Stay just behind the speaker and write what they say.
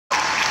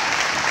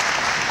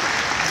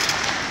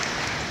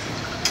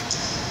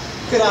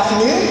Good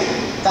afternoon,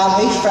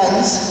 family,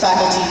 friends,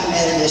 faculty,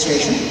 and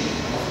administration.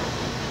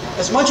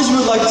 As much as we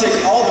would like to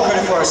take all the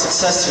credit for our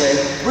success today,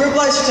 we're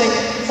obliged to thank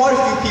quite a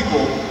few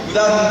people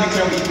without whom we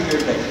couldn't be here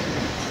today.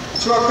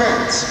 To our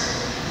parents,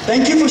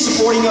 thank you for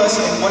supporting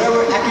us in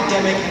whatever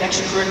academic and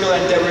extracurricular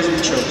endeavors we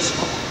chose.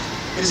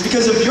 It is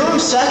because of your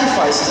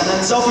sacrifices and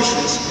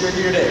unselfishness we are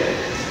here today.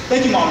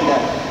 Thank you, Mom and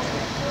Dad.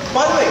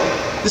 By the way,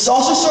 this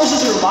also serves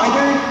as a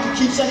reminder to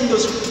keep sending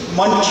those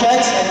money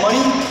checks and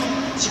money.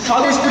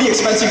 Chicago is pretty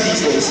expensive these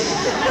days.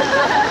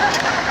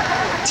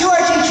 To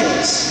our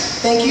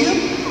teachers, thank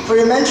you for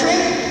your mentoring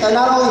that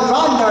not only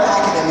broadened our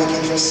academic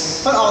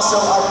interests, but also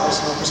our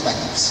personal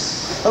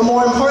perspectives. But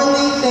more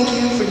importantly, thank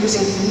you for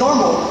using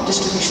normal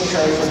distribution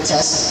curve for the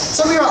test,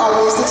 so we are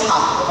always the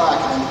top of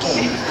our academic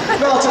game,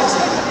 relative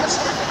to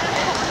others.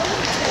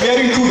 We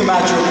had to include the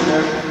math joke in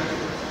there.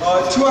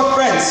 To our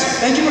friends,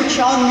 thank you for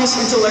challenging us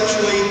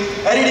intellectually,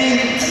 editing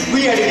and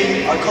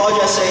re-editing our college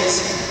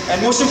essays,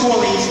 and most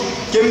importantly,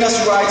 giving us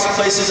rides to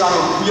places on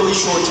a really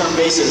short-term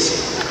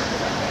basis.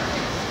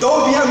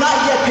 Though we have not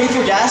yet paid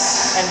for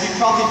gas, and we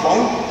probably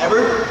won't,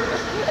 ever,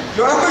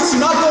 your efforts do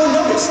not go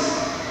unnoticed.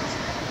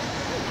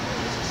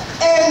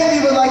 And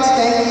we would like to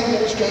thank the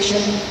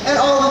administration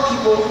and all the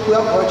people who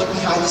have worked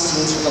behind the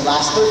scenes for the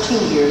last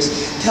 13 years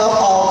to help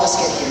all of us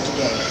get here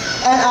today.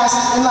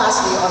 And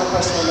lastly, on a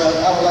personal note,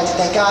 I would like to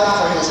thank God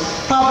for His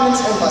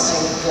providence and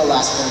blessing for the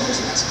last 4 years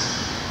of my school.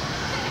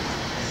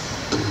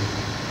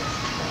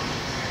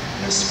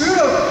 In the spirit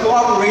of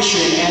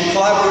cooperation and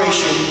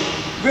collaboration,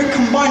 we'll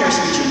combine our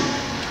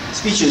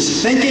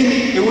speeches, thinking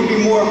it would be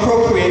more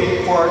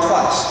appropriate for our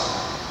class.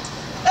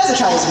 As a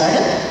Chinese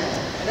American,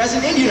 and as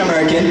an Indian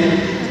American,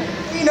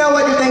 you know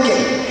what you're thinking,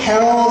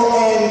 Harold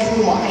and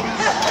Kumar.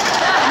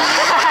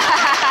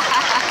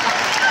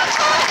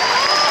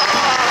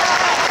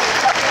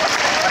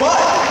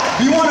 But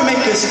we want to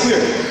make this clear.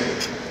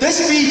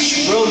 This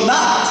speech will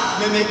not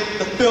mimic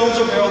the films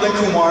of Harold and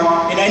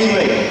Kumar in any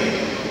way.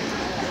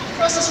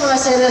 First, when I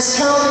say this,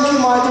 Harold and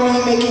Kumar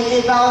 3 making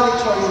a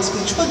valedictorian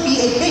speech would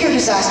be a bigger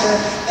disaster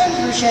than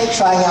Boucher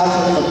trying out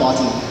for the football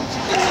team.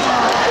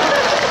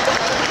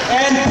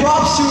 And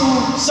props to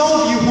some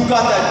of you who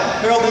got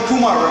that Harold and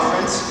Kumar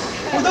reference.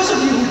 For those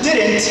of you who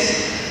didn't,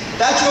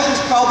 that joke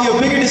was probably a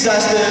bigger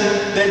disaster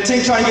than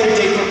Ting trying to get a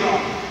date for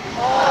prom.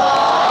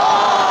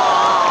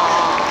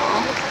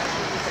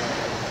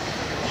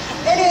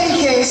 In any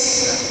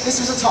case, this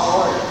was a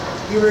tall order.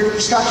 We were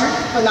structured,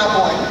 but not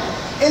boring.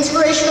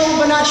 Inspirational,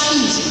 but not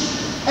cheesy.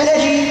 And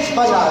edgy,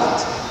 but not.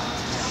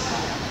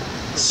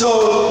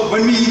 So,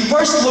 when we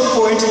first looked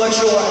for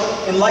intellectual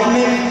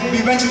enlightenment,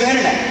 we went to the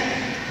internet.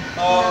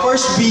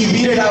 First, we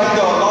weeded out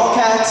the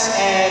lolcats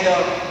and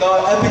the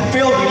epic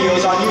fail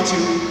videos on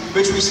YouTube,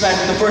 which we spent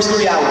the first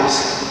 3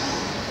 hours.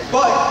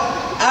 But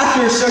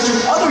after searching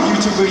other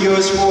YouTube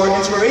videos for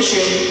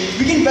inspiration,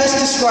 we can best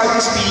describe the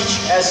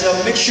speech as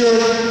a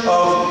mixture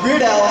of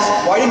Weird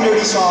Al's White and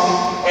Dirty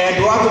song and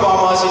Barack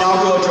Obama's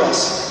inaugural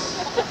address.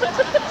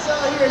 So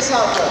here's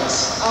how it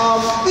goes.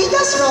 We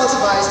thus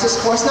relativize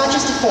discourse not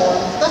just to form,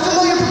 that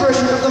familiar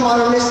perversion of the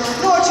modernist,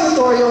 nor to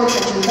authorial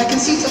intention, that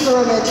conceits of the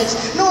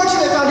romantics, nor to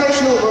a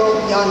foundational world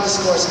beyond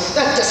discourse,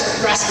 that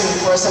desperate grasping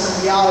for a sense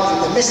of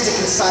reality of the mystic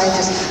and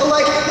scientist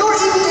alike, nor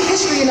even to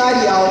history and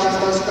ideology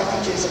for those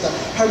refugees of the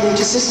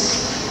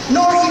hermeticist,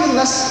 nor even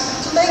less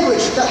to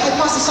language, that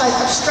hypothesized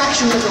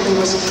abstraction of the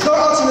linguist, nor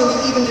ultimately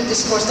even to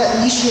discourse, that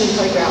Nietzschean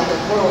playground of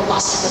moral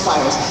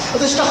classifiers, of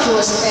the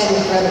structuralist and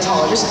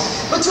grammatologist,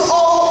 but to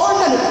all or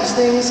none of these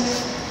things,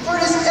 for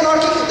it is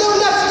anarchy, though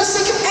not for the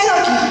sake of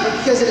anarchy, but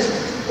because it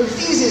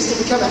refuses to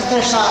become a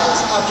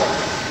fetishized object,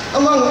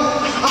 among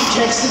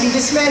objects to be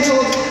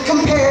dismantled,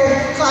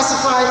 compared,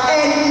 classified,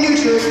 and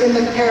neutered in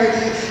the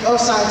parody of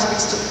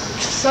scientific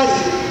study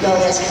known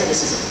as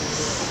criticism.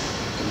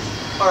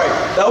 Alright,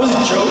 that was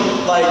a joke,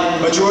 like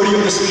majority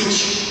of the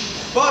speech.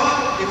 But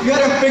if you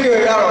hadn't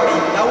figured it out already,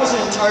 that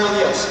wasn't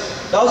entirely us.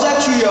 That was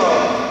actually an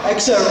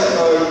excerpt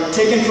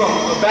taken from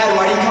a bad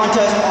writing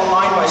contest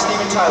online by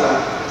Steven Tyler.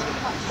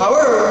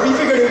 However, we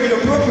figured it would be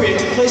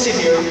appropriate to place it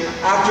here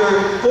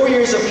after 4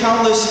 years of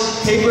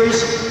countless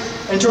papers,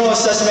 internal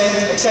assessment,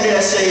 extended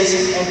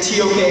essays, and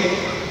TOK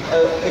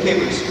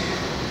papers.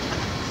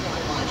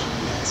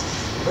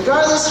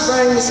 Regardless,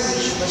 writing the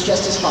speech was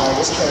just as hard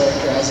as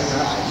characterizing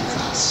our IQ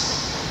class.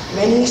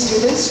 Many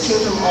students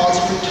came from all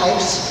different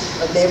types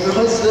of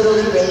neighborhoods,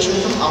 literally ranging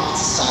from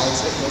opposite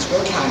sides of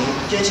Hillsborough County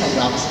to attend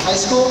Robinson High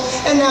School,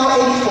 and now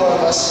 84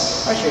 of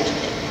us are here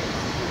today.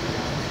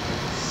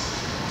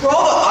 For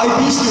all the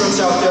IB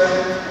students out there,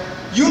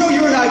 you know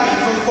you're an IB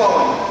from the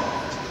following.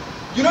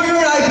 You know you're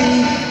an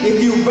IB if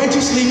you went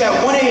to sleep at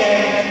 1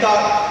 a.m. and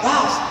thought,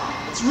 wow,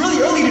 it's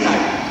really early tonight.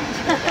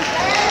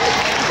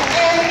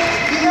 And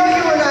you know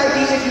you're an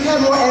IB if you have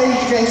more energy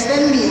drinks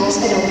than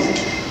meals in a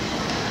week.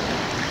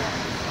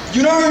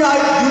 You know you're an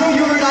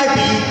IB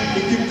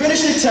if you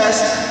finished the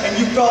test and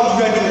you felt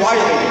you had been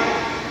violated.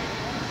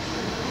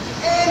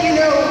 And you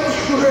know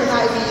you're an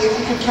IB if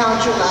you could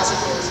count your last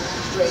meals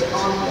straight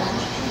on one.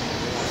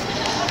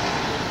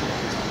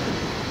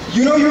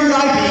 You know you're an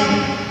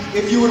IB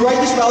if you would write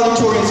this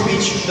valedictorian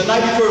speech the night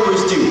before it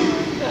was due.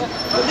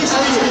 At least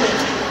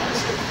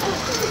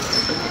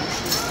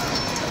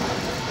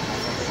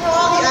for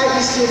all the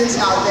IB students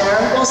out there,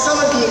 while some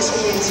of the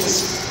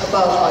experiences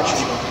above are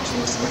true,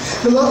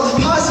 the most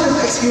positive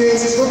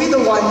experiences will be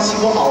the ones you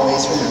will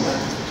always remember.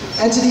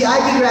 And to the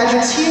IB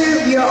graduates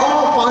here, we are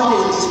all bonded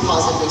in these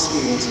positive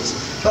experiences.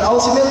 But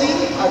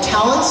ultimately, our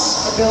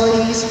talents,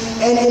 abilities,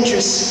 and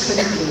interests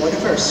couldn't be more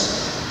diverse.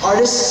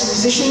 Artists,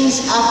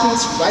 musicians,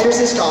 athletes, writers,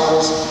 and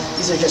scholars,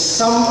 these are just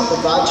some of the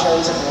broad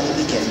terms that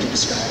only begin to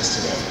describe us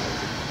today.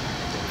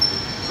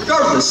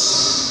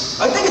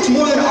 regardless, I think it's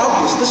more than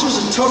obvious this was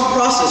a tough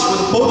process for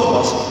the both of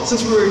us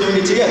since we were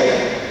doing it together.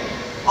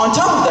 On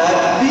top of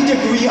that, we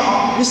disagree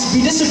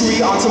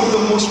on some of the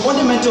most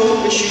fundamental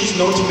issues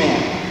known to man.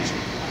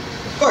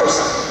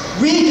 First,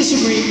 we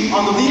disagree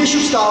on the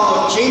leadership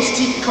style of James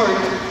T. Kirk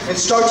in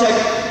Star Trek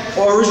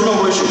or original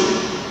version.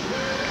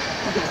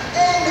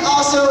 And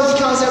also the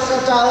concept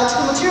of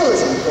dialectical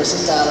materialism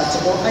versus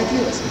dialectical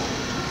idealism.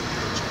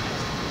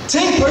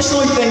 Ting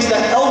personally thinks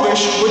that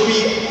Elvish would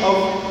be a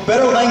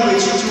better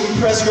language to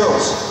impress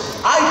girls.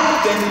 I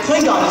think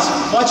Klingon is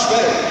much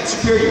better and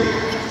superior.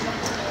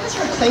 As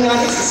for Klingon,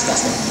 it's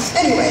disgusting.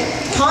 Anyway,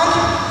 Kant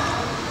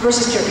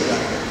versus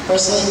Kierkegaard.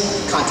 Personally,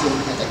 Kantian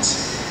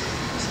ethics.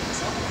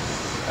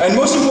 And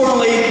most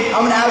importantly,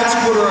 I'm an avid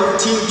supporter of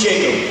Team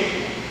Jacob.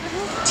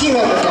 Team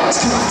effort,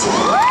 guys. Come on, team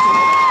effort.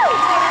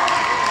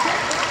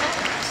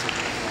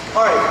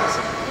 Alright,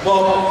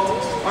 well,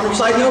 on a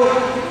side note,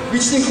 we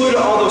just included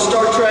all those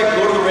Star Trek,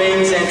 Lord of the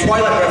Rings, and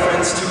Twilight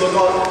reference to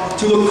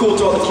look cool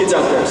to all the kids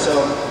out there,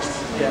 so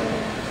yeah.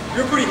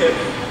 You're pretty hip.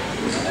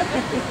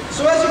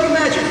 So as you can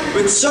imagine,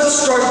 with such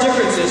stark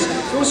differences,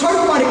 it was hard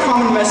to find a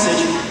common message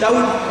that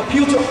would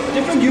appeal to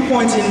different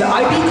viewpoints in the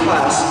IB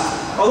class,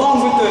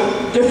 along with the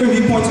different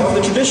viewpoints of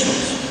the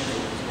traditionals.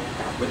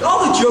 With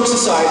all the jokes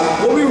aside,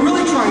 what we're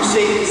really trying to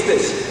say is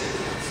this.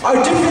 Our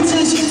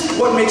differences is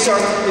what makes our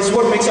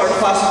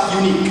class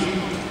unique.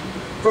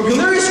 From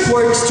hilarious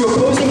quirks to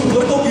opposing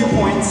political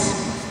viewpoints,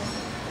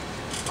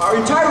 our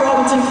entire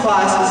Robinson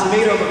class is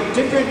made up of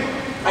different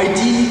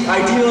ideas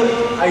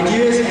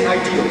and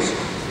ideals.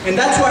 And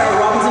that's why our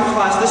Robinson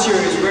class this year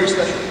is very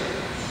special.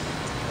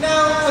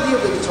 Now for the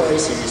obligatory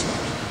serious part.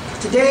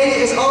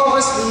 Today, as all of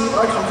us leave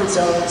our comfort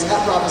zones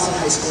at Robinson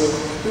High School,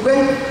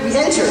 we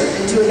enter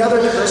into another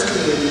diverse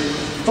community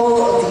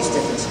full of these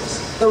differences,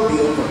 the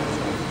real world.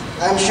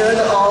 I'm sure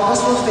that all of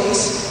us will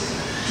face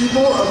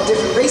people of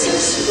different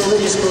races,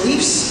 religious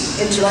beliefs,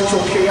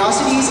 intellectual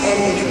curiosities, and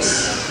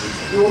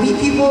interests. We will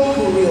meet people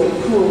who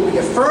will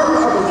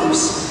reaffirm our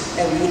beliefs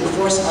and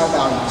reinforce our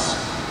values.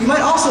 We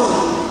might also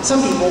meet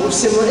some people with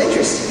similar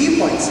interests,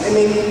 viewpoints, and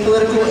maybe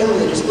political and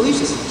religious belief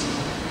systems.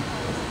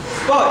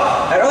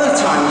 But at other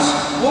times,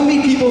 we'll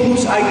meet people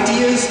whose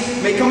ideas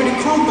may come into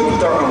conflict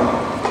with our own.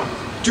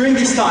 During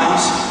these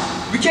times,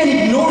 we can't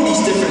ignore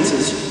these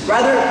differences.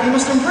 Rather, we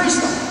must embrace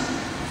them.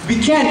 We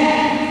can't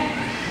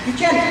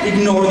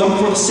ignore them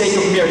for the sake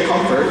of mere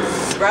comfort.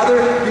 Rather,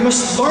 we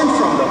must learn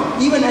from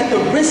them, even at the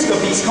risk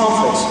of these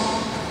conflicts.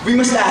 We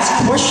must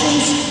ask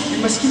questions,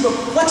 we must keep a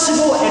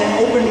flexible and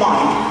an open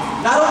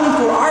mind, not only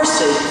for our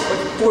sake, but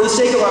for the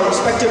sake of our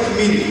respective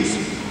communities.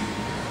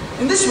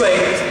 In this way,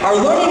 our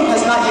learning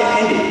has not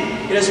yet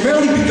ended. It has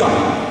merely begun.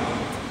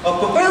 A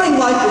fulfilling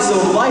life is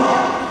a life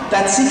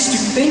that seeks to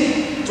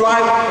think,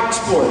 thrive, and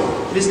explore.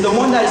 It is the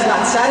one that is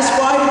not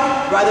satisfied,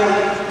 rather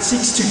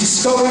seeks to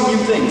discover new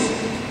things.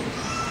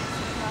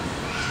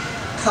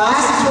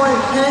 Class is one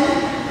pen,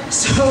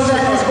 so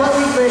that is what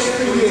we wish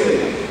for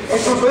you. A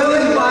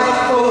fulfilling life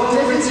full of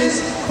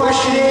differences,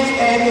 questioning,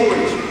 and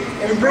knowledge.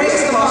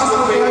 Embrace the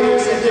possible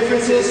failures and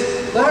differences,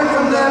 learn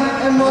from them,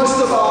 and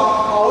most of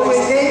all, always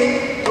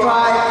think,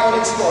 thrive, and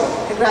explore.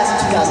 Congrats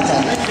on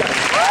 2010.